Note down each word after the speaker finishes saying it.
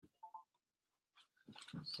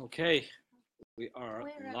Okay, we are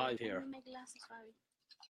live here.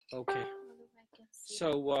 Okay,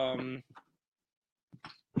 so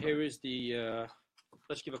here is the,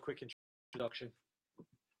 let's give a quick introduction.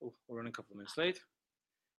 Oh, we're running a couple of minutes late.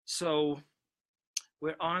 So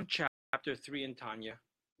we're on chapter 3 in Tanya.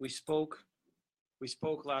 We spoke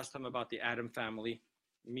last time about the Adam family,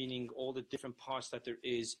 meaning all the different parts that there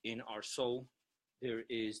is in our soul. There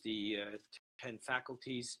is the 10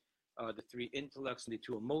 faculties, the 3 intellects and the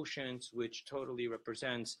 2 emotions, which totally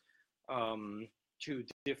represents 2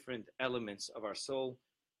 different elements of our soul.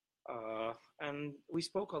 And we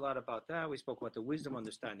spoke a lot about that. We spoke about the wisdom,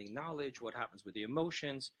 understanding, knowledge, what happens with the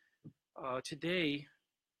emotions. Today,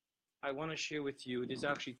 I want to share with you, there's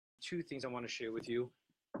actually 2 things I want to share with you.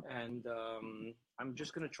 And I'm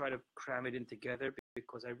just going to try to cram it in together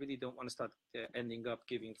because I really don't want to start ending up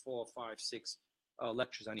giving 4, 5, 6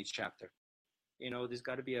 lectures on each chapter. You know, there's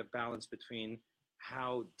got to be a balance between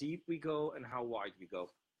how deep we go and how wide we go.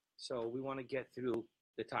 So we want to get through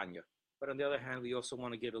the Tanya. But on the other hand, we also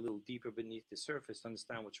want to get a little deeper beneath the surface to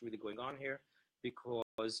understand what's really going on here,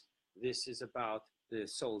 because this is about the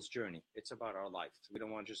soul's journey. It's about our life. We don't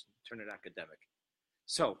want to just turn it academic.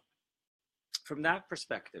 So from that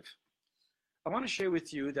perspective, I want to share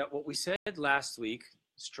with you that what we said last week,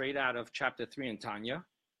 straight out of chapter 3 in Tanya,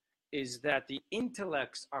 is that the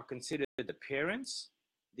intellects are considered the parents,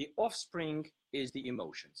 the offspring is the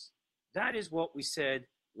emotions. That is what we said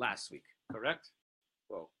last week, correct?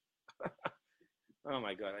 Whoa. Oh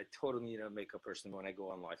my God, I totally need a makeup person when I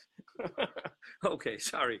go on live. Okay,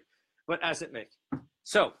 sorry, but as it may.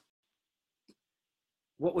 So,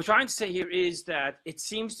 what we're trying to say here is that it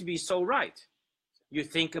seems to be so right. You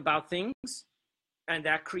think about things, and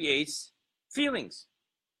that creates feelings.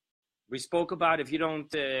 We spoke about if you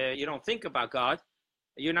don't think about God,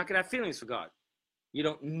 you're not going to have feelings for God. You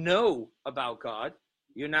don't know about God,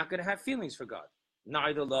 you're not going to have feelings for God.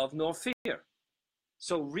 Neither love nor fear.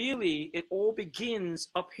 So really, it all begins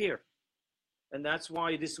up here. And that's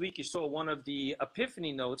why this week you saw one of the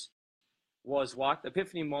epiphany notes was what?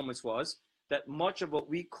 Epiphany moments was that much of what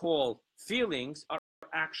we call feelings are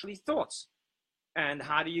actually thoughts. And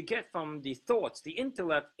how do you get from the thoughts, the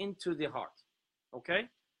intellect, into the heart? Okay?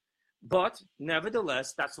 But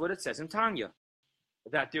nevertheless, that's what it says in Tanya,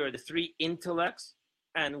 that there are the 3 intellects.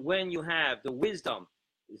 And when you have the wisdom,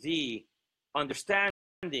 the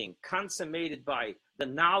understanding consummated by the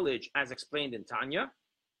knowledge as explained in Tanya,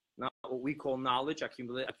 not what we call knowledge,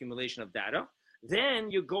 accumulation of data, then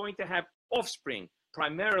you're going to have offspring,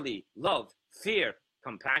 primarily love, fear,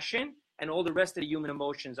 compassion, and all the rest of the human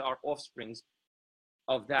emotions are offsprings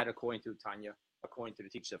of that according to Tanya, according to the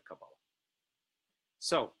teachers of Kabbalah.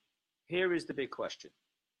 So here is the big question.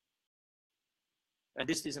 And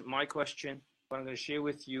this isn't my question, but I'm going to share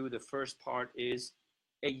with you the first part is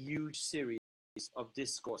a huge series of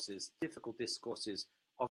discourses, difficult discourses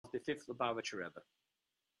of the 5th Lubavitcher Rebbe.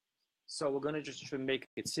 So we're going to just make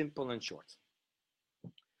it simple and short.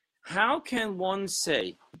 How can one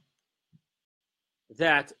say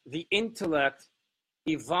that the intellect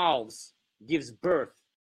evolves, gives birth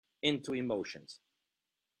into emotions,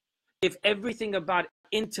 if everything about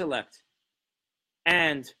intellect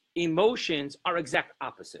and emotions are exact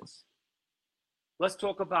opposites? Let's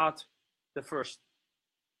talk about the first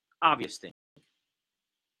obvious thing.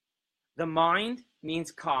 The mind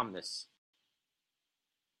means calmness.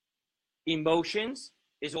 Emotions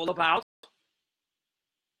is all about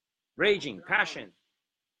raging, passion.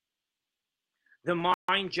 The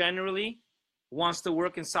mind generally wants to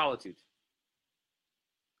work in solitude.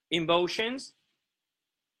 Emotions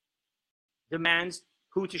demands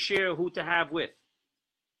who to share, who to have with.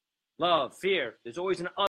 Love, fear, there's always an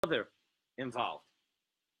other involved.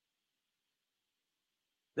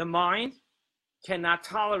 The mind cannot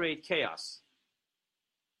tolerate chaos.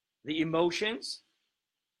 The emotions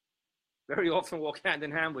very often walk hand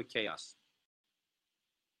in hand with chaos.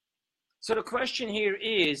 So the question here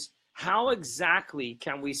is, how exactly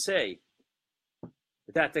can we say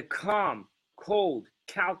that the calm, cold,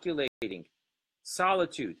 calculating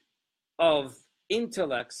solitude of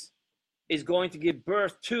intellects is going to give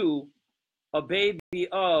birth to a baby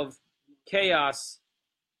of chaos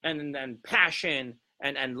and passion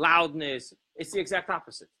and loudness? It's the exact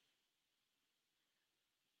opposite.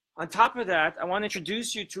 On top of that, I want to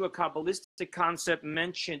introduce you to a Kabbalistic concept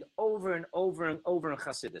mentioned over and over and over in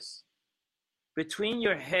Chassidus. Between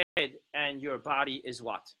your head and your body is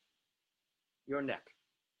what? Your neck.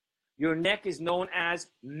 Your neck is known as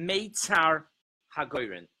Meitzar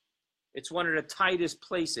Hagoyrin. It's one of the tightest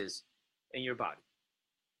places in your body.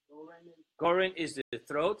 Gorin is the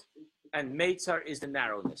throat, and Meitzar is the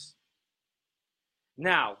narrowness.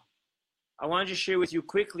 Now, I want to just share with you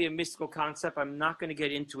quickly a mystical concept. I'm not going to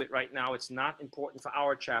get into it right now. It's not important for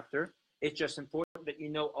our chapter. It's just important that you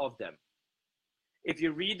know of them. If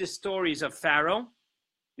you read the stories of Pharaoh,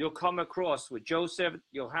 you'll come across with Joseph,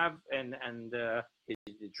 you'll have, and the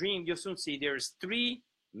dream, you'll soon see there's 3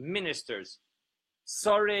 ministers,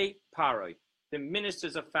 Sarei Paroi, the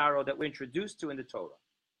ministers of Pharaoh that we're introduced to in the Torah.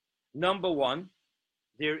 Number 1,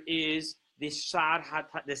 there is the Sar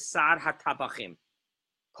HaTabachim.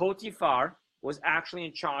 Potiphar was actually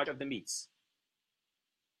in charge of the meats.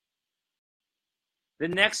 The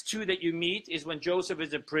next 2 that you meet is when Joseph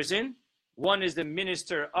is in prison. One is the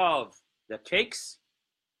minister of the cakes,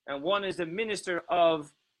 and one is the minister of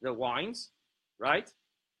the wines, right?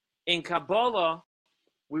 In Kabbalah,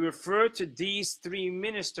 we refer to these 3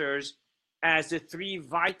 ministers as the 3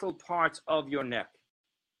 vital parts of your neck.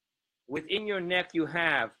 Within your neck, you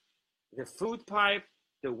have the food pipe,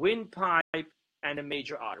 the windpipe, and the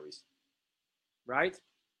major arteries, right?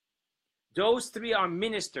 Those 3 are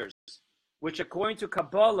ministers, which according to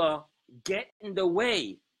Kabbalah, get in the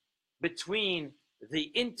way between the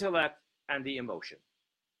intellect and the emotion.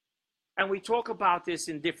 And we talk about this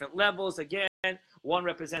in different levels. Again, one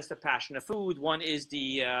represents the passion of food. One is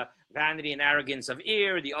the vanity and arrogance of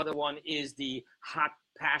ear. The other one is the hot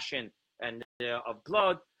passion and of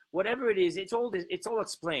blood. Whatever it is, it's all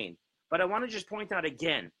explained. But I want to just point out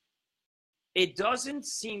again, it doesn't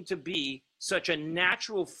seem to be such a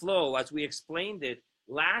natural flow as we explained it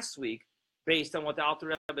last week, based on what the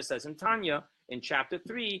Alter Rebbe says in Tanya in chapter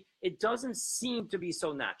 3. It doesn't seem to be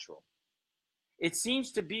so natural. It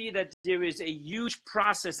seems to be that there is a huge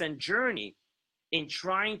process and journey in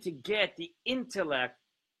trying to get the intellect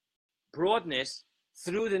broadness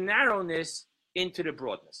through the narrowness into the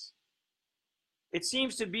broadness. It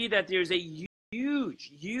seems to be that there's a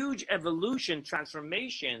huge evolution,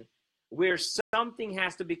 transformation, where something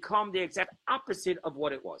has to become the exact opposite of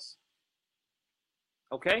what it was.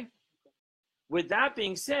 Okay? With that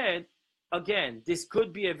being said, again, this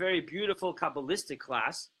could be a very beautiful Kabbalistic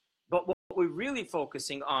class, but what we're really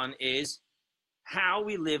focusing on is how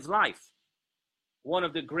we live life. One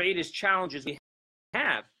of the greatest challenges we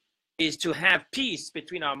have is to have peace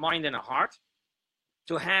between our mind and our heart,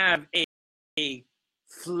 to have a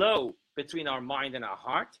flow between our mind and our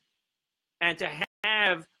heart, and to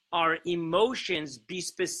have our emotions be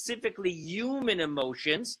specifically human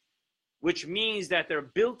emotions, which means that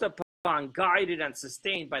they're built upon, guided, and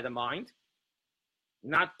sustained by the mind,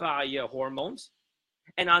 not by hormones.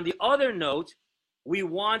 And on the other note, we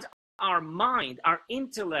want our mind, our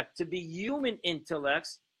intellect, to be human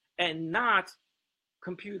intellects and not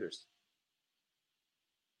computers.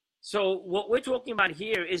 So what we're talking about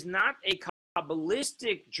here is not a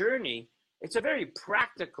Kabbalistic journey. It's a very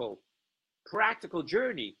practical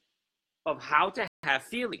journey of how to have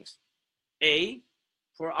feelings. A,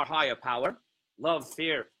 for our higher power, love,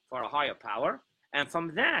 fear for our higher power, and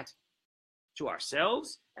from that to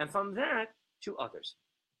ourselves, and from that to others.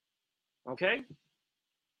 Okay?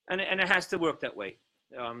 And it has to work that way.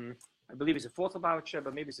 I believe it's the 4th Lubavitcher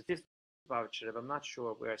Rebbe, maybe it's the 5th Lubavitcher Rebbe. I'm not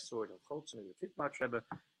sure where I saw it. Maybe the 5th Lubavitcher Rebbe.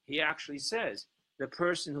 He actually says the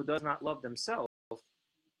person who does not love themselves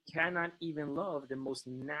cannot even love the most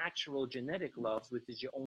natural genetic loves, which is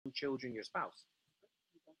your own children, your spouse.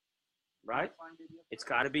 Right? It's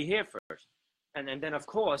got to be here first. And then, of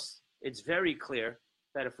course, it's very clear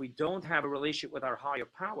that if we don't have a relationship with our higher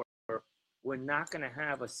power, we're not going to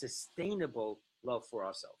have a sustainable love for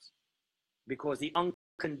ourselves. Because the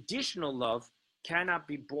unconditional love cannot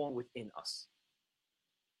be born within us.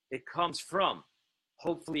 It comes from,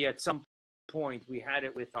 hopefully at some point, we had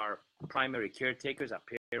it with our primary caretakers, our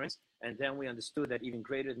parents, and then we understood that even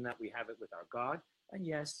greater than that, we have it with our God. And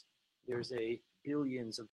yes, there's a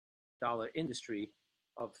billions of dollar industry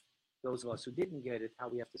of those of us who didn't get it, how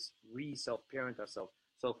we have to self-parent ourselves,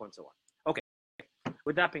 so forth and so on. Okay,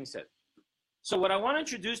 with that being said, so what I want to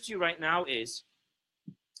introduce to you right now is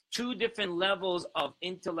 2 different levels of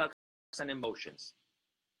intellects and emotions.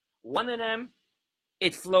 One of them,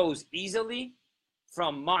 it flows easily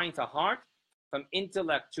from mind to heart, from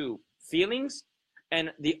intellect to feelings.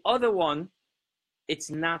 And the other one,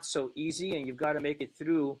 it's not so easy, and you've got to make it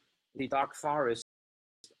through the dark forest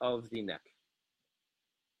of the neck.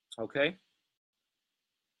 Okay?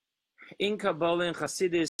 In Kabbalah and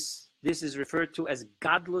Hasidus, this is referred to as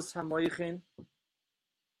Gadlus HaMoichin.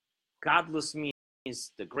 Gadlus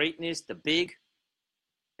means the greatness, the big,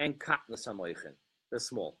 and Katnus HaMoichin, the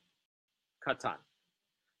small, Katan.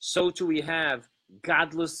 So too we have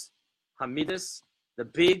Gadlus HaMidas, the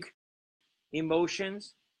big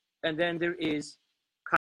emotions, and then there is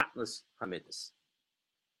Katnus HaMidas.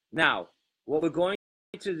 Now, what we're going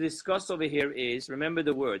to discuss over here is, remember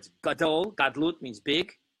the words, gadol, gadlut means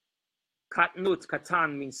big, katnut,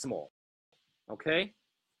 katan means small, okay?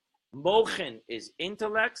 Mochen is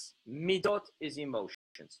intellects, midot is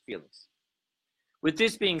emotions, feelings. With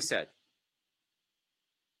this being said,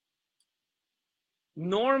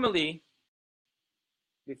 normally,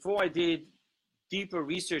 before I did deeper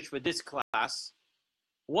research for this class,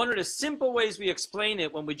 one of the simple ways we explain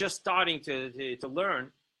it when we're just starting to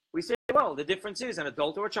learn, we say, well, the difference is an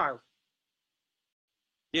adult or a child.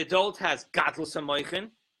 The adult has gadlus hamoichin.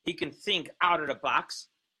 He can think out of the box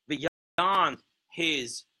beyond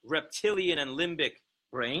his reptilian and limbic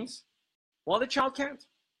brains, while the child can't.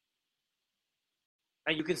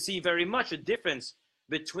 And you can see very much a difference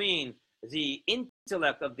between the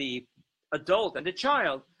intellect of the adult and the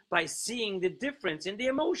child by seeing the difference in the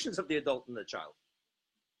emotions of the adult and the child.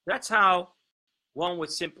 That's how one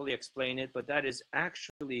would simply explain it, but that is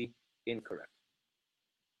actually incorrect.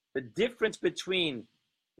 The difference between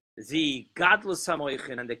the gadlus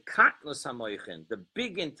hamoichin and the katnus hamoichin, the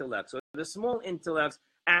big intellects or the small intellects,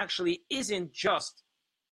 actually isn't just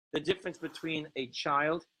the difference between a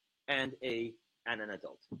child and an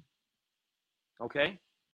adult. Okay?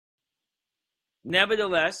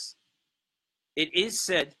 Nevertheless, it is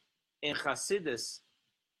said in Chassidus,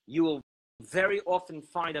 you will very often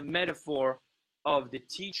find a metaphor of the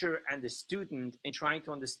teacher and the student in trying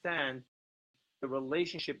to understand the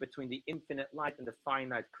relationship between the infinite light and the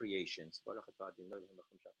finite creations.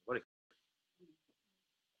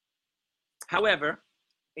 However,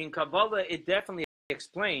 in Kabbalah, it definitely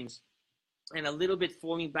explains, and a little bit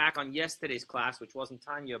falling back on yesterday's class, which wasn't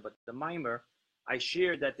Tanya, but the Mimer, I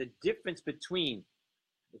shared that the difference between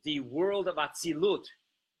the world of Atzilut,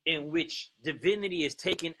 in which divinity is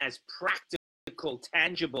taken as practical,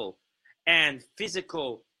 tangible, and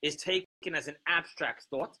physical is taken as an abstract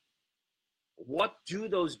thought. What do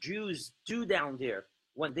those Jews do down there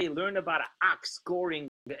when they learn about an ox goring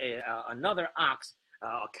another ox,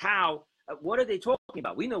 a cow? What are they talking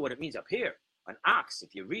about? We know what it means up here. An ox,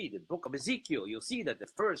 if you read the book of Ezekiel, you'll see that the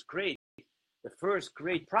first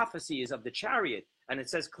great prophecy is of the chariot. And it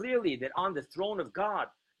says clearly that on the throne of God,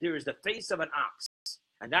 there is the face of an ox.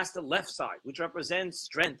 And that's the left side, which represents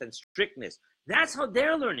strength and strictness. That's how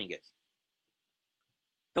they're learning it.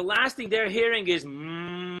 The last thing they're hearing is,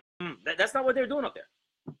 that's not what they're doing up there.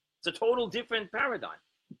 It's a total different paradigm.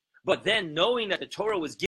 But then knowing that the Torah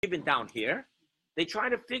was given down here, they try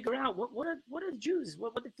to figure out what are the Jews,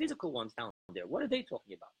 what are the physical ones down there? What are they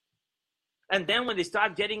talking about? And then when they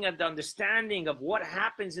start getting at the understanding of what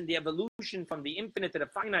happens in the evolution from the infinite to the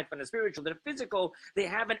finite, from the spiritual to the physical, they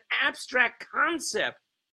have an abstract concept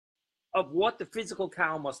of what the physical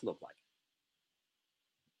cow must look like.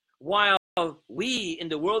 While we in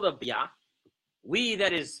the world of Biyah, we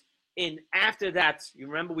that is in after that, you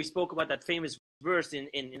remember we spoke about that famous verse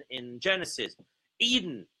in Genesis,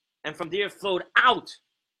 Eden, and from there flowed out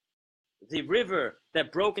the river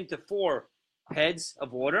that broke into 4 heads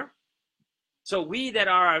of water. So we that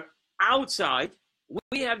are outside,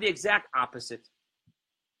 we have the exact opposite.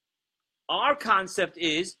 Our concept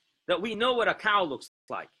is that we know what a cow looks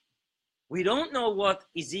like. We don't know what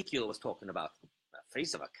Ezekiel was talking about. The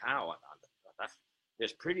face of a cow.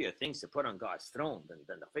 There's prettier things to put on God's throne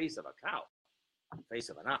than the face of a cow, the face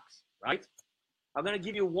of an ox, right? I'm going to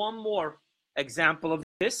give you one more example of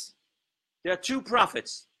this. There are 2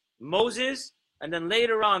 prophets, Moses, and then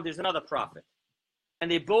later on there's another prophet. And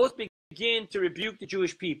they both begin to rebuke the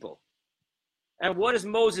Jewish people. And what does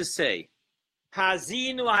Moses say?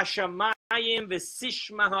 Hazinu hashamayim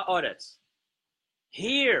v'sishma ha'oretz.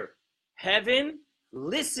 Hear, heaven,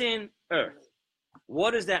 listen, earth.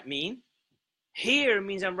 What does that mean? Hear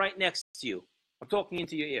means I'm right next to you. I'm talking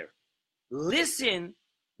into your ear. Listen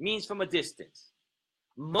means from a distance.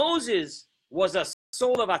 Moses was a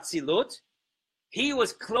soul of Atzilut. He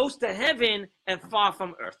was close to heaven and far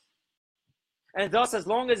from earth. And thus, as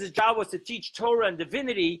long as his job was to teach Torah and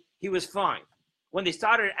divinity, he was fine. When they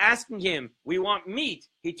started asking him, we want meat,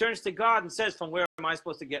 he turns to God and says, from where am I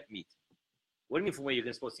supposed to get meat? What do you mean from where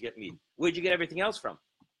you're supposed to get meat? Where'd you get everything else from?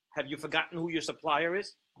 Have you forgotten who your supplier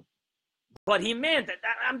is? But he meant that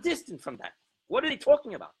I'm distant from that. What are they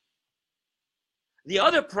talking about? The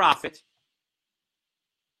other prophet,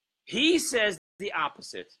 he says the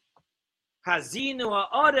opposite. Hazinu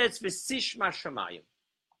ha'aretz v'sishma shamayim.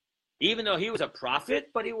 Even though he was a prophet,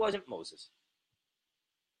 but he wasn't Moses.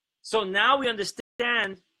 So now we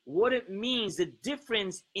understand what it means, the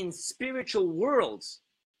difference in spiritual worlds.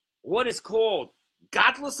 What is called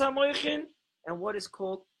gadlus hamoichin and what is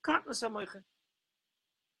called katnus hamoichin.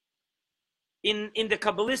 In the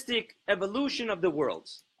Kabbalistic evolution of the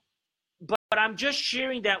worlds. I'm just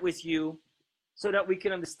sharing that with you so that we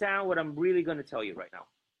can understand what I'm really going to tell you right now.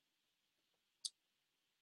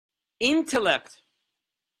 Intellect,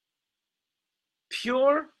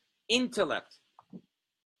 pure intellect,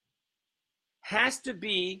 has to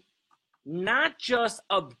be not just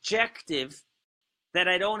objective, that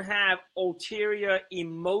I don't have ulterior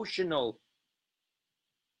emotional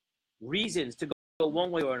reasons to go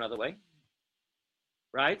one way or another way,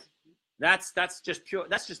 right? That's just pure,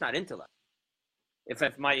 that's just not intellect.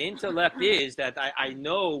 If my intellect is that I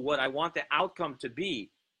know what I want the outcome to be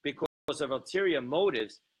because of ulterior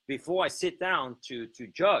motives before I sit down to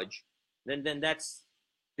judge, then that's,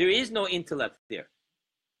 there is no intellect there.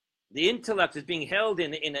 The intellect is being held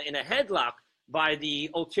in a headlock by the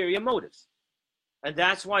ulterior motives. And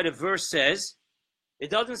that's why the verse says,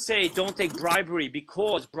 it doesn't say don't take bribery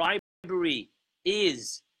because bribery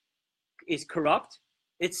is corrupt.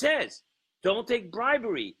 It says don't take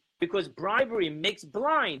bribery because bribery makes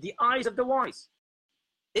blind the eyes of the wise.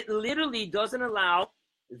 It literally doesn't allow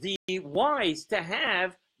the wise to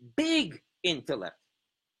have big intellect,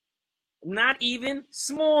 not even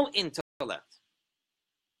small intellect,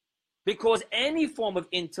 because any form of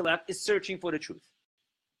intellect is searching for the truth.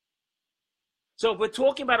 So if we're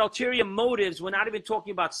talking about ulterior motives, we're not even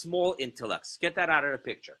talking about small intellects. Get that out of the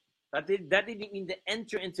picture. That didn't mean to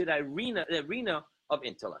enter into the arena of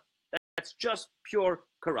intellect. That's just pure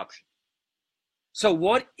corruption. So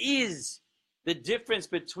what is the difference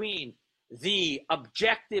between the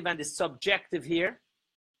objective and the subjective here?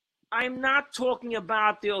 I'm not talking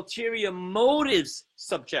about the ulterior motives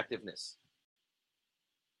subjectiveness.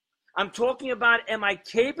 I'm talking about, am I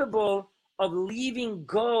capable of leaving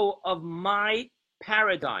go of my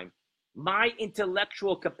paradigm, my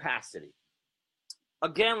intellectual capacity?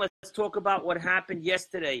 Again, let's talk about what happened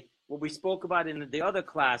yesterday, what we spoke about in the other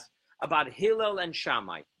class, about Hillel and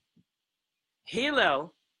Shammai.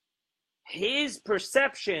 Hillel, his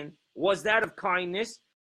perception was that of kindness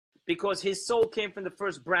because his soul came from the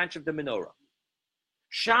first branch of the menorah.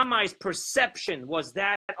 Shammai's perception was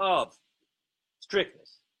that of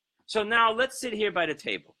strictness. So now let's sit here by the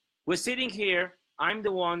table. We're sitting here. I'm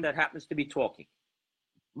the one that happens to be talking.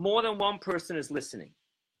 More than one person is listening.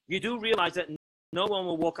 You do realize that no one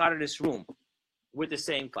will walk out of this room with the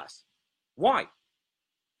same class. Why?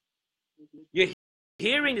 You're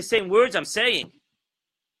hearing the same words I'm saying.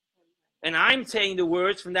 And I'm saying the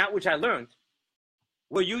words from that which I learned.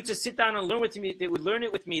 Were you to sit down and learn with me, they would learn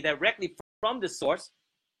it with me directly from the source,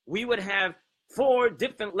 we would have 4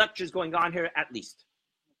 different lectures going on here at least.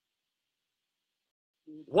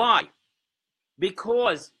 Why?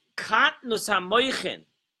 Because katnus hamoichin,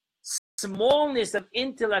 smallness of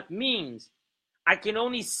intellect, means I can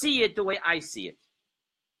only see it the way I see it.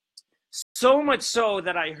 So much so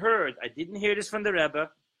that I didn't hear this from the Rebbe,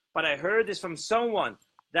 but I heard this from someone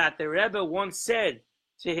that the Rebbe once said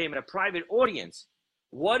to him in a private audience,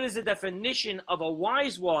 what is the definition of a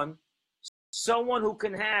wise one? Someone who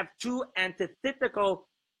can have 2 antithetical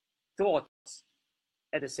thoughts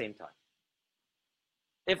at the same time.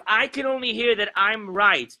 If I can only hear that I'm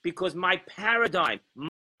right because my paradigm,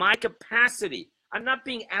 my capacity, I'm not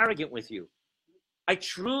being arrogant with you. I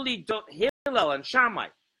truly don't, Hillel and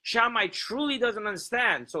Shammai truly doesn't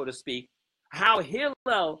understand, so to speak, how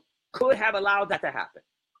Hillel could have allowed that to happen.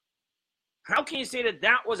 How can you say that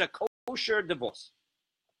that was a kosher divorce?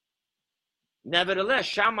 Nevertheless,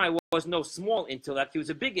 Shammai was no small intellect. He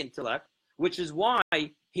was a big intellect, which is why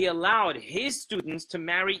he allowed his students to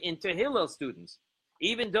marry into Hillel's students.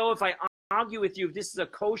 Even though if I argue with you if this is a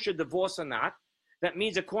kosher divorce or not, that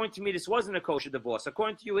means according to me this wasn't a kosher divorce.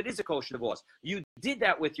 According to you it is a kosher divorce. You did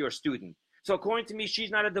that with your student. So according to me she's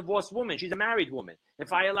not a divorced woman. She's a married woman.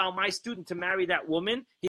 If I allow my student to marry that woman,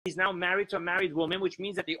 he's now married to a married woman, which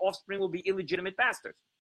means that the offspring will be illegitimate bastards.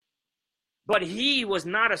 But he was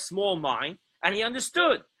not a small mind, and he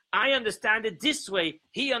understood. I understand it this way,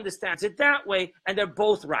 he understands it that way, and they're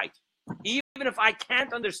both right. Even if I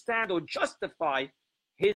can't understand or justify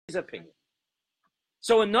his opinion.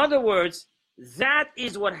 So in other words, that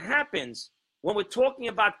is what happens when we're talking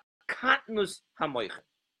about katnus hamoichin.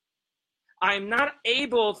 I'm not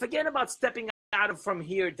able, forget about stepping out of from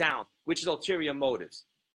here down, which is ulterior motives.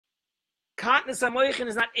 Katnus hamoichin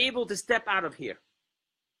is not able to step out of here.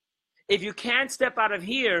 If you can't step out of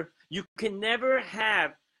here, you can never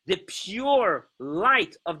have the pure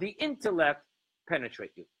light of the intellect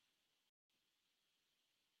penetrate you.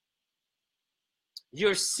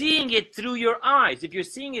 You're seeing it through your eyes. If you're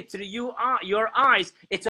seeing it through your eyes,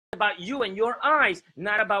 it's about you and your eyes,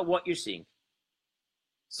 not about what you're seeing.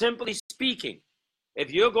 Simply speaking, if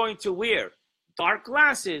you're going to wear dark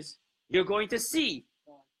glasses, you're going to see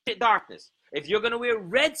darkness. If you're going to wear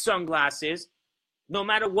red sunglasses, no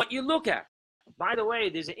matter what you look at. By the way,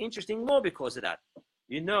 there's an interesting law because of that.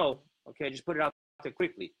 You know, okay, just put it out there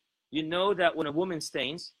quickly. You know that when a woman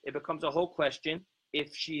stains, it becomes a whole question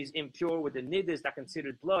if she's impure with the nidus that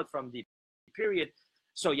considered blood from the period.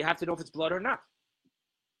 So you have to know if it's blood or not.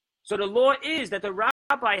 So the law is that the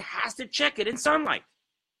rabbi has to check it in sunlight.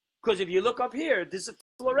 Because if you look up here, this is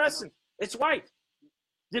fluorescent. It's white.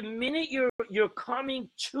 The minute you're coming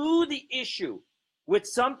to the issue with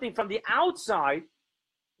something from the outside,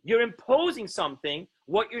 you're imposing something.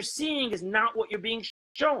 What you're seeing is not what you're being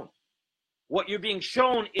shown. What you're being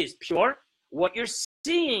shown is pure. What you're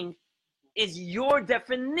seeing is your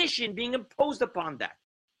definition being imposed upon that.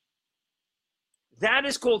 That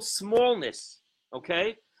is called smallness,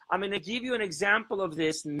 okay? I'm going to give you an example of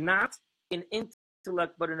this, not in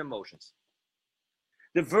intellect, but in emotions.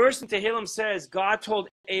 The verse in Tehillim says, God told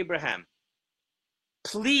Abraham,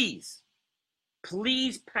 please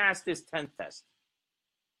pass this 10th test.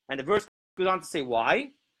 And the verse goes on to say, why?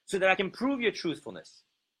 So that I can prove your truthfulness.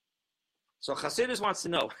 So Chassidus wants to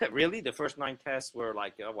know, really? The first 9 tests were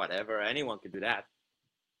like, whatever, anyone could do that.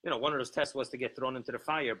 You know, one of those tests was to get thrown into the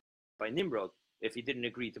fire by Nimrod if he didn't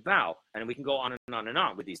agree to bow. And we can go on and on and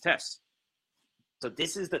on with these tests. So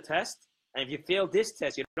this is the test. And if you fail this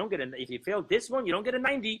test, you don't get if you fail this one, you don't get a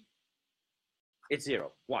 90. It's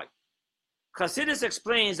 0. Why? Chassidus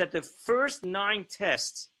explains that the first 9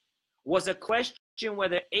 tests was a question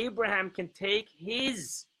whether Abraham can take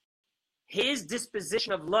his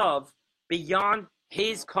disposition of love beyond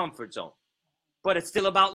his comfort zone. But it's still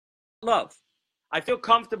about love. I feel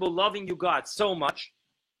comfortable loving you, God, so much.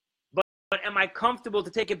 But am I comfortable to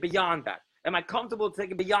take it beyond that? Am I comfortable to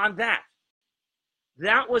take it beyond that?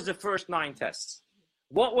 That was the first 9 tests.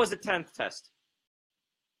 What was the 10th test?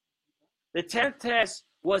 The 10th test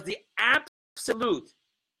was the absolute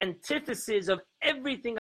antithesis of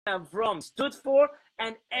everything Avram stood for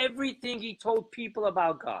and everything he told people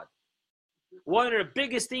about God. One of the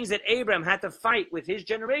biggest things that Abraham had to fight with his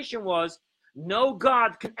generation was no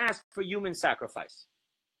God can ask for human sacrifice.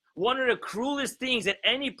 One of the cruelest things that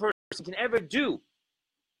any person can ever do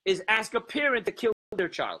is ask a parent to kill their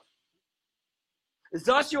child.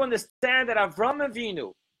 Thus you understand that Avram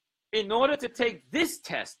Avinu, in order to take this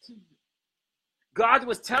test, God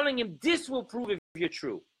was telling him this will prove if you're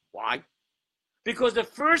true. Why? Because the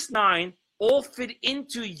first 9 all fit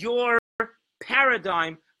into your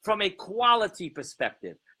paradigm from a quality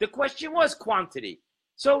perspective. The question was quantity.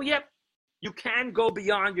 So, yep, you can go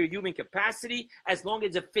beyond your human capacity as long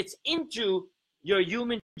as it fits into your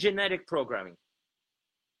human genetic programming.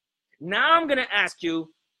 Now I'm going to ask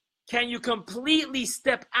you, can you completely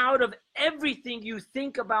step out of everything you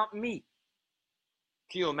think about me?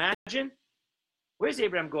 Can you imagine? Where's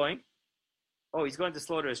Abraham going? Oh, he's going to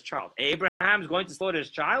slaughter his child. Abraham's going to slaughter his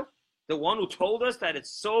child? The one who told us that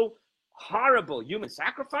it's so horrible, human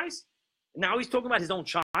sacrifice? Now he's talking about his own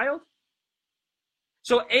child?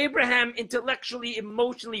 So Abraham, intellectually,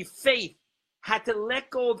 emotionally, faith, had to let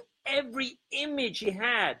go of every image he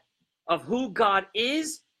had of who God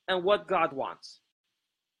is and what God wants.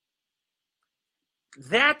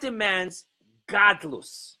 That demands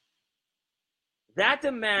godless. That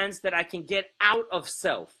demands that I can get out of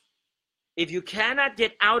self. If you cannot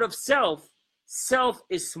get out of self, self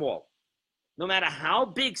is small. No matter how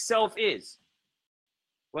big self is,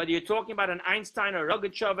 whether you're talking about an Einstein or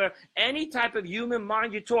Rogachover, any type of human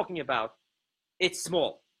mind you're talking about, it's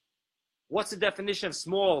small. What's the definition of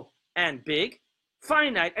small and big?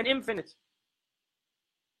 Finite and infinite.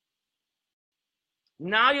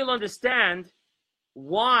 Now you'll understand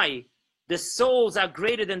why the souls are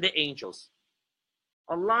greater than the angels.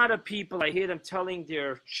 A lot of people, I hear them telling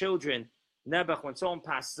their children, Nebuch, when someone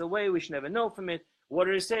passes away, we should never know from it. What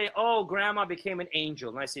do they say? Oh, grandma became an angel.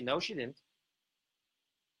 And I say, no, she didn't.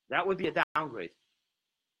 That would be a downgrade.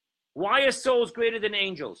 Why are souls greater than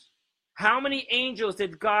angels? How many angels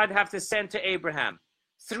did God have to send to Abraham?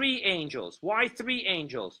 3 angels. Why 3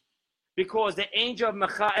 angels? Because the angel of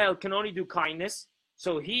Michael can only do kindness.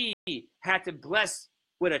 So he had to bless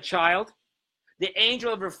with a child. The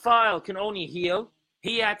angel of Raphael can only heal.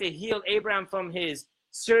 He had to heal Abraham from his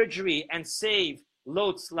surgery and save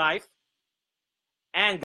Lot's life.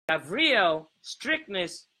 And Gabriel,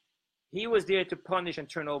 strictness, he was there to punish and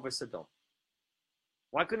turn over Sodom.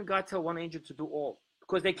 Why couldn't God tell one angel to do all?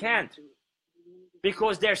 Because they can't.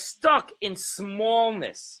 Because they're stuck in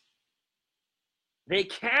smallness. They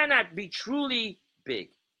cannot be truly big.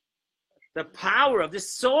 The power of the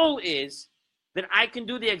soul is that I can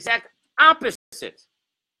do the exact opposite.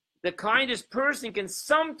 The kindest person can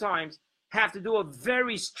sometimes have to do a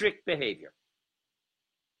very strict behavior.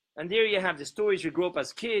 And there you have the stories we grew up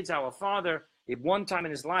as kids. Our father, at one time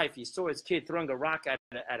in his life, he saw his kid throwing a rock at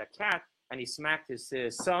a cat, and he smacked his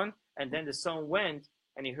son. And then the son went,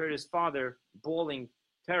 and he heard his father bawling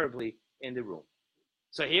terribly in the room.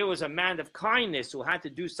 So here was a man of kindness who had to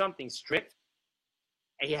do something strict,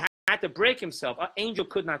 and he had to break himself. An angel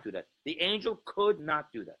could not do that. The angel could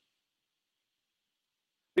not do that.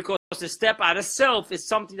 Because to step out of self is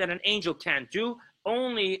something that an angel can't do.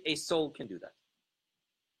 Only a soul can do that.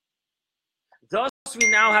 Thus, we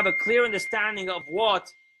now have a clear understanding of what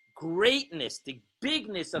greatness, the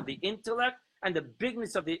bigness of the intellect and the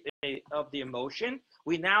bigness of the emotion.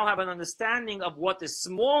 We now have an understanding of what the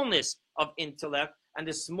smallness of intellect and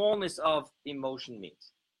the smallness of emotion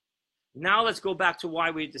means. Now let's go back to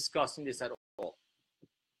why we're discussing this at all.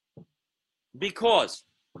 Because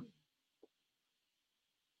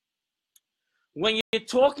when you're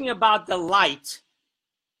talking about the light,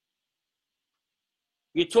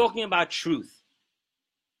 you're talking about truth.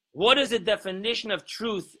 What is the definition of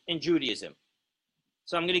truth in Judaism?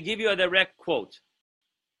 So I'm going to give you a direct quote.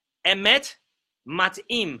 Emet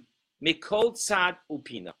mat'im mikol tzad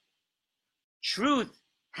upina. Truth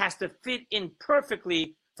has to fit in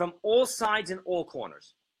perfectly from all sides and all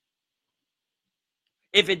corners.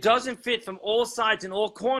 If it doesn't fit from all sides and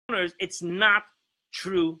all corners, it's not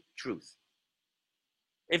true truth.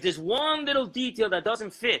 If there's one little detail that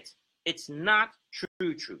doesn't fit, it's not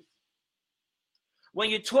true truth. When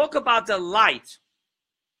you talk about the light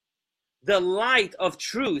of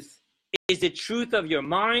truth is the truth of your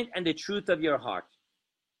mind and the truth of your heart.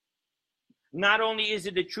 Not only is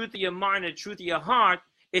it the truth of your mind and the truth of your heart,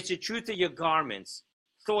 it's the truth of your garments,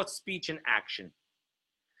 thought, speech, and action.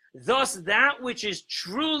 Thus, that which is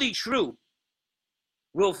truly true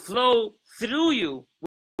will flow through you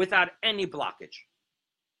without any blockage.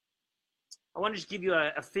 I want to just give you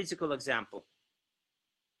a physical example.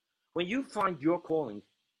 When you find your calling,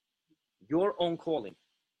 your own calling,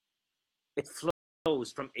 it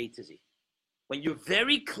flows from A to Z. When you're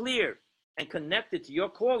very clear and connected to your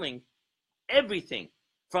calling, everything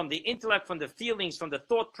from the intellect, from the feelings, from the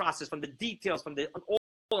thought process, from the details, from the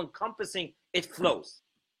all-encompassing, it flows.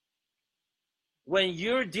 When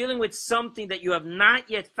you're dealing with something that you have not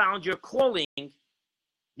yet found your calling,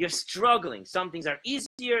 you're struggling. Some things are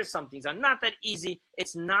easier, some things are not that easy.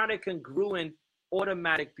 It's not a congruent,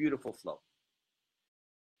 automatic, beautiful flow.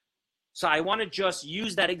 So I want to just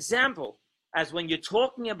use that example as when you're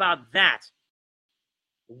talking about that,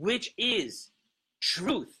 which is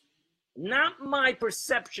truth, not my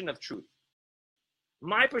perception of truth.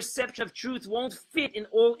 My perception of truth won't fit in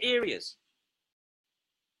all areas.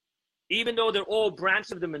 Even though they're all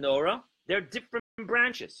branches of the menorah, they're different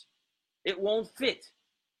branches. It won't fit.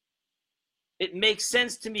 It makes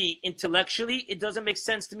sense to me intellectually. It doesn't make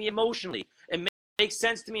sense to me emotionally. It makes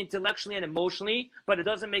sense to me intellectually and emotionally, but it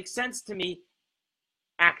doesn't make sense to me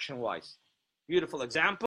action-wise. Beautiful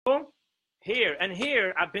example. Here,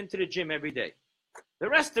 I've been to the gym every day. The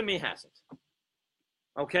rest of me hasn't.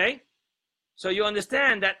 Okay? So you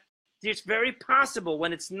understand that it's very possible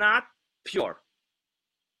when it's not pure.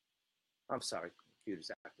 I'm sorry,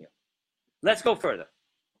 computer's acting up. Let's go further.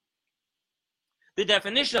 The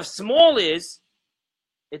definition of small is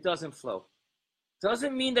it doesn't flow.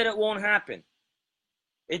 Doesn't mean that it won't happen.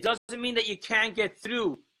 It doesn't mean that you can't get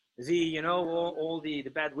through the, all the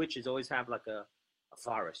bad witches always have like a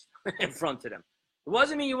forest in front of them. It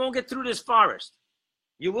doesn't mean you won't get through this forest.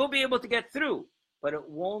 You will be able to get through, but it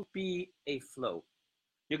won't be a flow.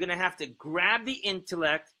 You're going to have to grab the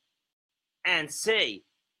intellect and say,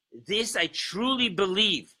 this I truly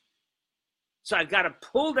believe. So I've got to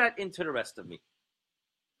pull that into the rest of me.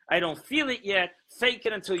 I don't feel it yet. Fake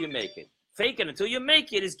it until you make it. Fake it until you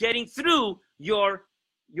make it is getting through your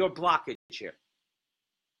blockage here.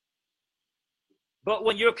 But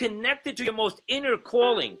when you're connected to your most inner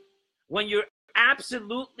calling, when you're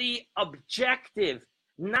absolutely objective,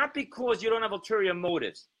 not because you don't have ulterior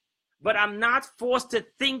motives, but I'm not forced to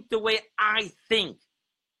think the way I think.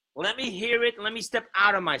 Let me hear it. Let me step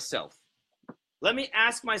out of myself. Let me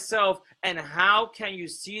ask myself, and how can you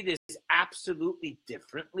see this absolutely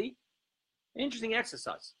differently? Interesting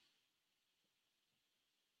exercise.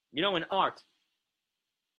 In art,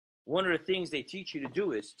 one of the things they teach you to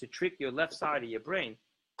do is to trick your left side of your brain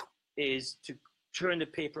is to turn the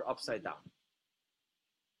paper upside down.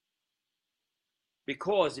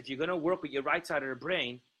 Because if you're going to work with your right side of the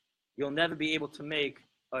brain, you'll never be able to make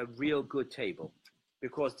a real good table.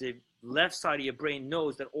 Because the left side of your brain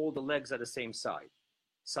knows that all the legs are the same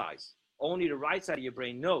size. Only the right side of your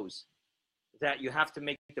brain knows that you have to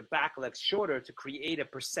make the back legs shorter to create a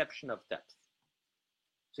perception of depth.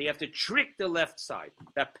 So you have to trick the left side.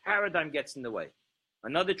 That paradigm gets in the way.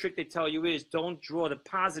 Another trick they tell you is don't draw the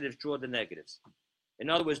positives, draw the negatives. In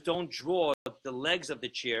other words, don't draw the legs of the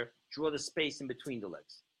chair, draw the space in between the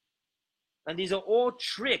legs. And these are all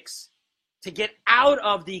tricks to get out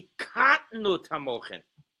of the katnut hamochen,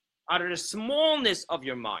 out of the smallness of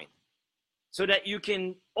your mind, so that you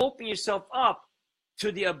can open yourself up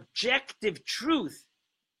to the objective truth,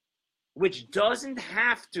 which doesn't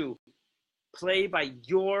have to play by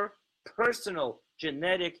your personal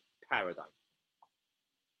genetic paradigm.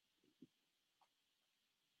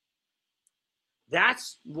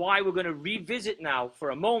 That's why we're going to revisit now for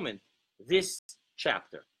a moment this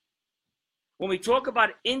chapter. When we talk about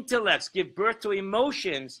intellects give birth to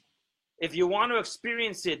emotions, if you want to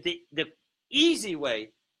experience it the easy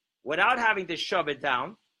way without having to shove it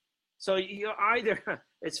down, so you're either,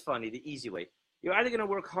 it's funny, the easy way, you're either going to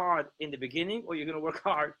work hard in the beginning or you're going to work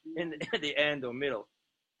hard in the end or middle.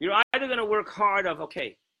 You're either going to work hard of,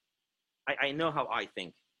 okay, I know how I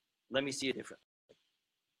think. Let me see it differently.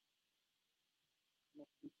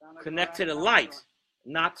 Connect to the light,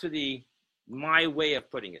 not to my way of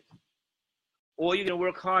putting it. Or you're going to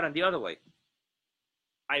work hard on the other way.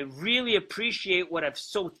 I really appreciate what I've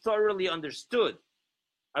so thoroughly understood.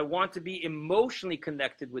 I want to be emotionally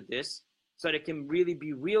connected with this so that it can really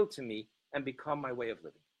be real to me and become my way of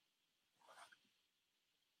living.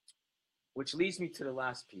 Which leads me to the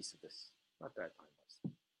last piece of this. Not that time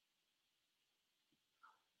was.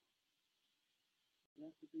 You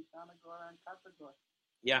have to be Tanagora and Katagora.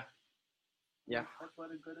 Yeah. Yeah. That's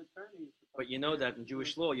what a good attorney is. But you know that in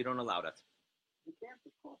Jewish law, you don't allow that. You can't,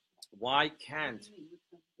 of course. Why can't?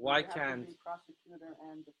 Why can't? Prosecutor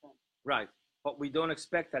and defense. Right. But we don't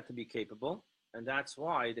expect that to be capable. And that's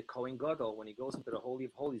why the Kohen Gadol, when he goes into the Holy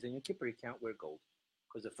of Holies in Yom Kippur, he can't wear gold.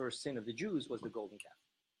 Because the first sin of the Jews was the golden calf.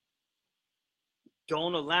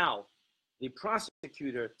 Don't allow the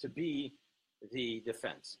prosecutor to be the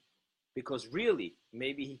defense. Because really,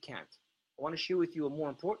 maybe he can't. I want to share with you a more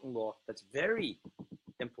important law that's very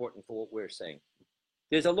important for what we're saying.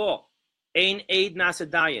 There's a law. Ein eid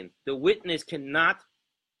nasadayin. The witness cannot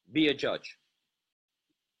be a judge.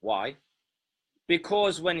 Why?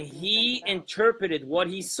 Because when he interpreted what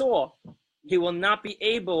he saw, he will not be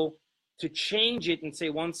able to change it and say,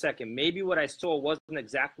 1 second, maybe what I saw wasn't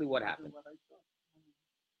exactly what happened.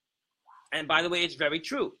 And by the way, it's very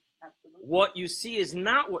true. What you see is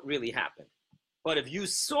not what really happened. But if you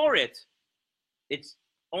saw it, it's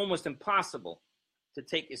almost impossible to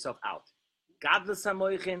take yourself out. Gadlus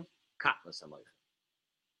hamoichin, katlus hamoichin.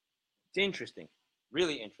 It's interesting,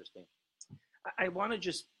 really interesting. I want to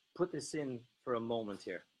just put this in for a moment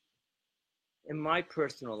here. In my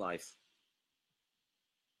personal life,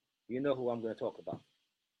 you know who I'm going to talk about.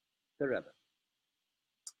 The Rebbe.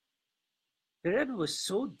 The Rebbe was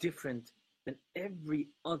so different than every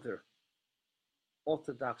other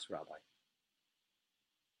Orthodox rabbi.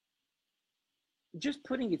 Just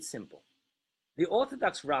putting it simple. The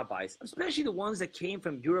Orthodox rabbis, especially the ones that came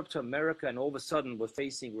from Europe to America and all of a sudden were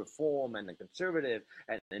facing reform and the conservative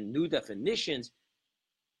and new definitions,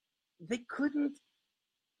 they couldn't.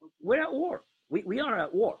 We're at war. We are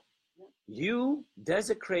at war. You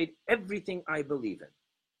desecrate everything I believe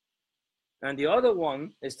in. And the other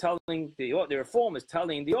one is telling, the reform is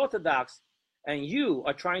telling the Orthodox, and you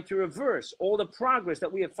are trying to reverse all the progress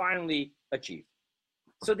that we have finally achieved.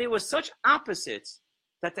 So there were such opposites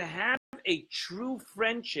that to have a true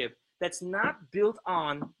friendship that's not built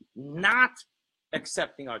on not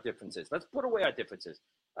accepting our differences. Let's put away our differences.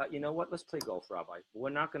 You know what? Let's play golf, Rabbi.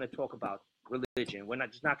 We're not going to talk about religion. We're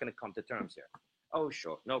just not going to come to terms here. Oh,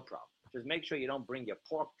 sure, no problem. Just make sure you don't bring your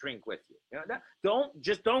pork drink with you. You know,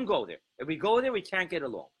 don't go there. If we go there, we can't get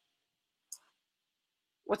along.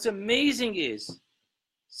 What's amazing is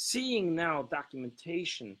seeing now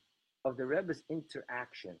documentation of the Rebbe's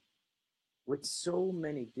interaction with so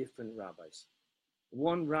many different rabbis.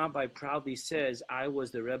 One rabbi proudly says, I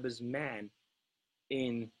was the Rebbe's man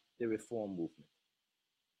in the reform movement.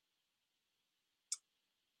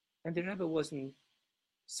 And the Rebbe wasn't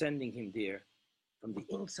sending him there from the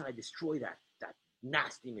inside, destroy that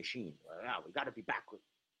nasty machine. Well, we got to be backward.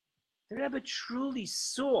 The Rebbe truly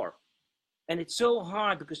saw, and it's so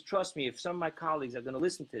hard because trust me, if some of my colleagues are going to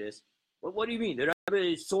listen to this, well, what do you mean? The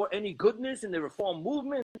Rebbe saw any goodness in the reform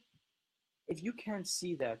movement? If you can't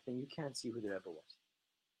see that, then you can't see who the Rebbe was.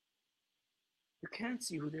 You can't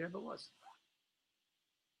see who the Rebbe was.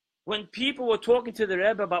 When people were talking to the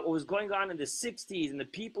Rebbe about what was going on in the 60s and the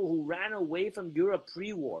people who ran away from Europe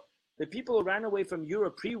pre-war, the people who ran away from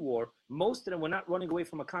Europe pre-war, most of them were not running away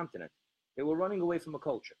from a continent. They were running away from a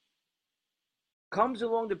culture. Comes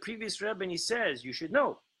along the previous Rebbe and he says, you should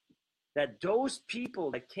know that those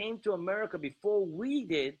people that came to America before we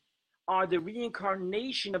did are the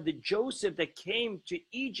reincarnation of the Joseph that came to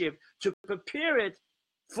Egypt to prepare it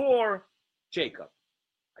for Jacob.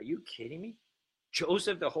 Are you kidding me?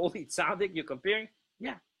 Joseph, the holy tzaddik, you're comparing?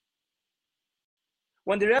 Yeah.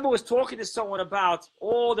 When the Rebbe was talking to someone about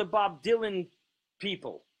all the Bob Dylan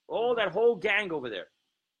people, all that whole gang over there,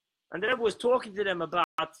 and the Rebbe was talking to them about,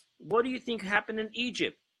 what do you think happened in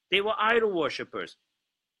Egypt? They were idol worshippers.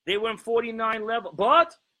 They were in 49 level,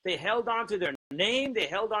 but they held on to their name, they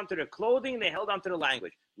held on to their clothing, they held on to the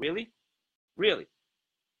language. Really? Really?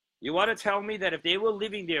 You want to tell me that if they were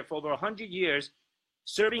living there for over 100 years,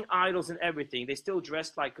 serving idols and everything, they still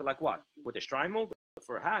dressed like what? With a shtreimel,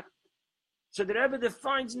 for a hat? So the Rebbe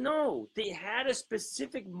defines, no, they had a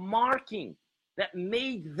specific marking that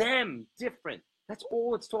made them different. That's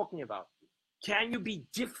all it's talking about. Can you be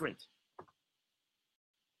different?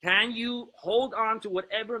 Can you hold on to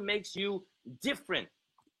whatever makes you different?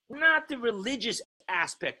 Not the religious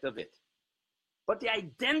aspect of it, but the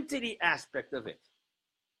identity aspect of it.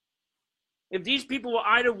 If these people were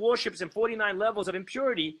idol worships and 49 levels of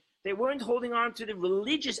impurity, they weren't holding on to the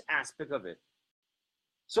religious aspect of it.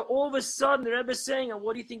 So all of a sudden, the Rebbe is saying, and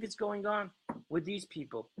what do you think is going on with these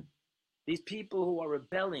people? These people who are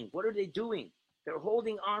rebelling, what are they doing? They're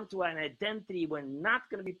holding on to an identity. We're not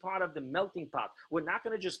going to be part of the melting pot. We're not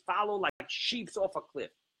going to just follow like sheep off a cliff.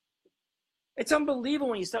 It's unbelievable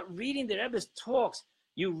when you start reading the Rebbe's talks.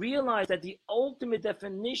 You realize that the ultimate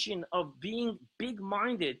definition of being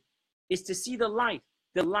big-minded is to see the light.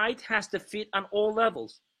 The light has to fit on all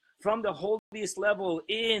levels. From the holiest level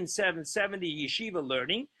in 770 yeshiva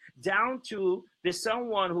learning, down to the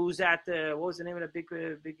someone who's at, what was the name of the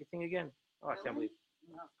big thing again? Oh, I can't believe.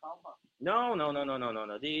 No.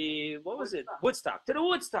 What was it? Woodstock. To the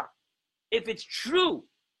Woodstock. If it's true,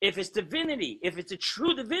 if it's divinity, if it's a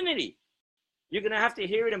true divinity, you're going to have to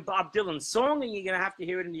hear it in Bob Dylan's song, and you're going to have to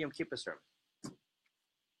hear it in the Yom Kippur sermon.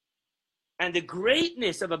 And the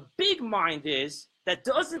greatness of a big mind is that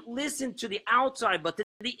doesn't listen to the outside, but to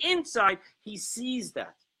the inside, he sees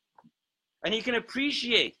that. And he can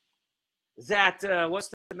appreciate that, what's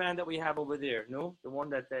the man that we have over there? No? The one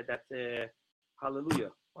that Hallelujah.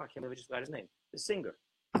 Oh, I can't believe I just got his name. The singer.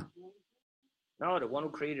 No, the one who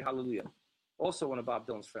created Hallelujah. Also one of Bob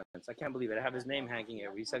Dylan's friends. I can't believe it. I have his name hanging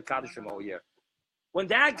here. He said Kaddish all year. When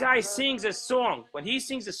that guy sings a song,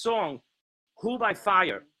 Who by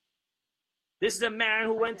Fire, this is a man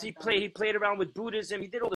who he played around with Buddhism. He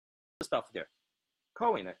did all the stuff there.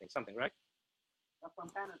 Cohen, I think, something, right? From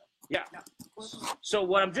Canada. Yeah. So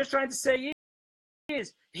what I'm just trying to say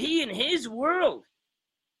is he in his world,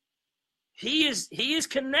 he is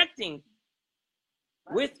connecting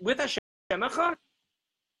with Hashem Echad.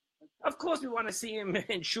 Of course, we want to see him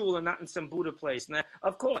in shul and not in some Buddha place. And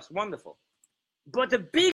of course, wonderful. But the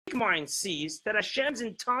big mind sees that Hashem's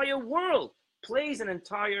entire world plays an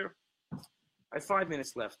entire. I have 5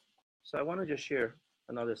 minutes left, so I want to just share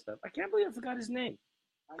another stuff. I can't believe I forgot his name.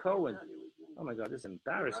 Cohen. Oh my God, this is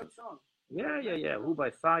embarrassing. Yeah. Who by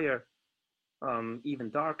Fire? Even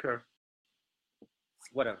Darker.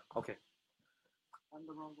 Whatever. Okay.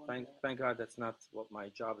 Thank God that's not what my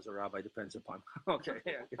job as a rabbi depends upon. Okay.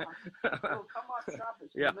 Yeah. Oh, come on,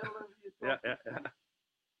 Shabbos. Yeah.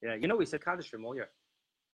 Yeah. You know, we said Kaddish all year.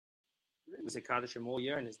 We said Kaddish all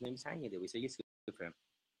year, and his name's hanging there. We say Yitzchak for him.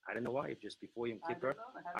 I don't know why. Just before Yom Kippur,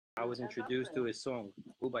 I was introduced to his song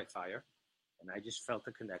 "Who by Fire," and I just felt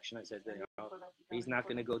the connection. I said, he's not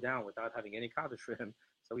going to go down without having any Kaddish for him.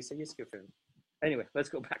 So we say Yitzchak for him. Anyway, let's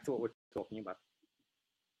go back to what we're talking about.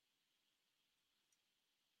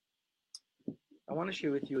 I want to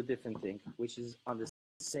share with you a different thing, which is on the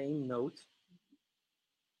same note,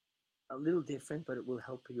 a little different, but it will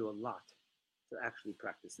help you a lot to actually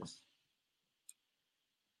practice this.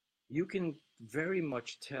 You can very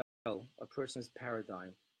much tell a person's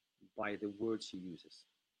paradigm by the words he uses.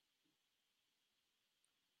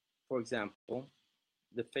 For example,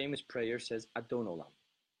 the famous prayer says Adon Olam.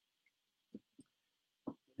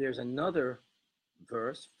 There's another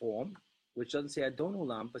verse form which doesn't say Adon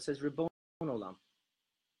Olam but says Ribbon Olam.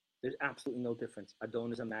 There's absolutely no difference.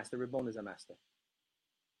 Adon is a master, Ribbon is a master.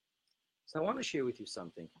 So I want to share with you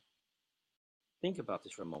something. Think about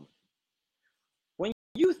this for a moment. When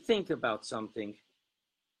you think about something,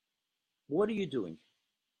 what are you doing?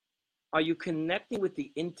 Are you connecting with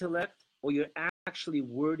the intellect, or you're actually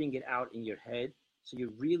wording it out in your head, so you're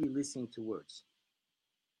really listening to words?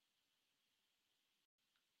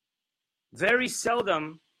 Very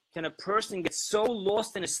seldom can a person get so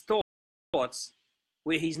lost in his thoughts,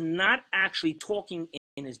 where he's not actually talking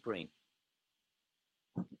in his brain.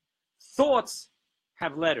 Thoughts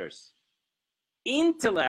have letters.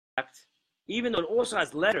 Intellect, even though it also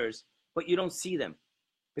has letters, but you don't see them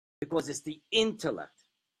because it's the intellect.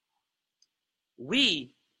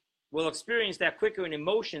 We will experience that quicker in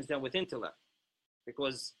emotions than with intellect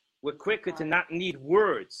because we're quicker to not need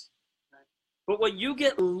words. But when you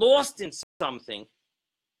get lost in something,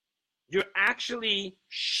 you're actually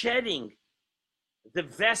shedding the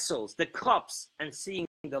vessels, the cups, and seeing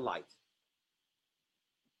the light.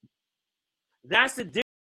 That's the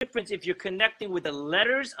difference if you're connecting with the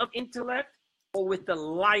letters of intellect or with the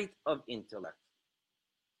light of intellect.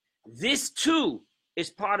 This too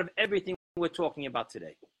is part of everything we're talking about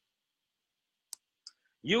today.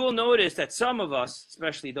 You will notice that some of us,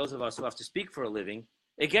 especially those of us who have to speak for a living,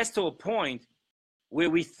 it gets to a point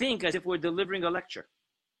where we think as if we're delivering a lecture.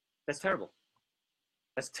 That's terrible.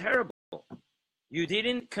 That's terrible. You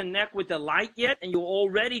didn't connect with the light yet, and you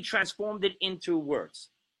already transformed it into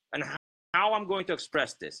words. And how I'm going to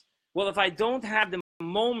express this? Well, if I don't have the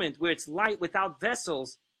moment where it's light without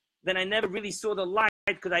vessels, then I never really saw the light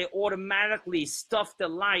because I automatically stuffed the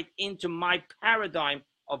light into my paradigm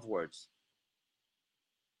of words.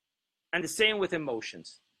 And the same with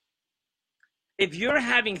emotions. If you're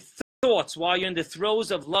having thoughts while you're in the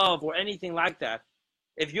throes of love or anything like that,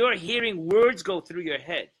 if you're hearing words go through your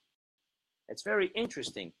head, it's very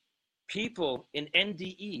interesting. People in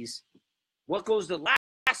NDEs, what goes the last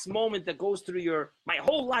moment that goes through my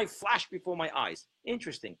whole life flashed before my eyes.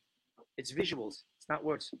 Interesting. It's visuals. It's not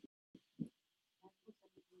words.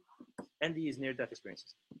 NDE is near-death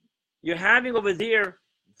experiences. You're having over there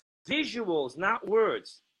visuals, not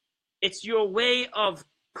words. It's your way of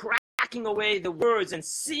cracking away the words and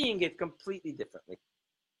seeing it completely differently.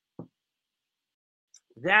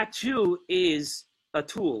 That too is a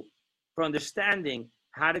tool for understanding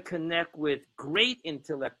how to connect with great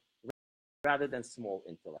intellect rather than small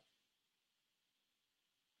intellect.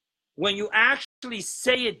 When you actually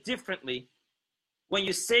say it differently, when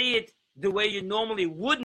you say it the way you normally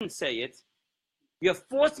wouldn't say it, you're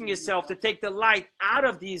forcing yourself to take the light out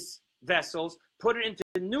of these vessels, put it into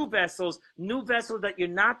new vessels that you're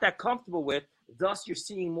not that comfortable with. Thus, you're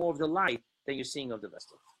seeing more of the light than you're seeing of the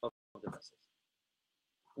vessels.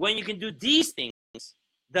 When you can do these things,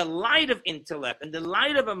 the light of intellect and the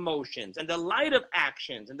light of emotions and the light of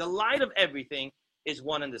actions and the light of everything is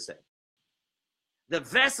one and the same. The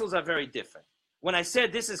vessels are very different. When I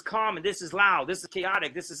said this is calm and this is loud, this is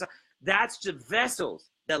chaotic, that's the vessels.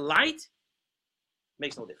 The light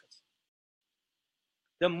makes no difference.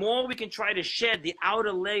 The more we can try to shed the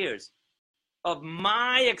outer layers of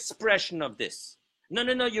my expression of this. No,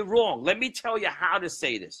 you're wrong. Let me tell you how to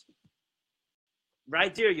say this.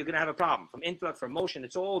 Right there, you're going to have a problem. From intellect, from emotion,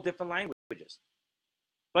 it's all different languages.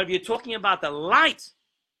 But if you're talking about the light,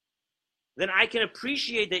 then I can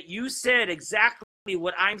appreciate that you said exactly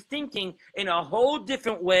what I'm thinking in a whole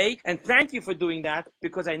different way. And thank you for doing that,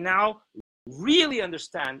 because I now really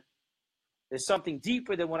understand there's something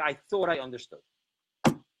deeper than what I thought I understood.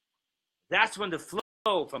 That's when the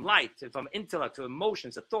flow from light, from intellect to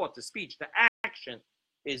emotions, to thought, to speech, to action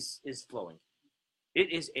is flowing. It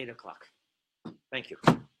is 8 o'clock. Thank you.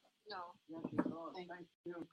 No. Thank you.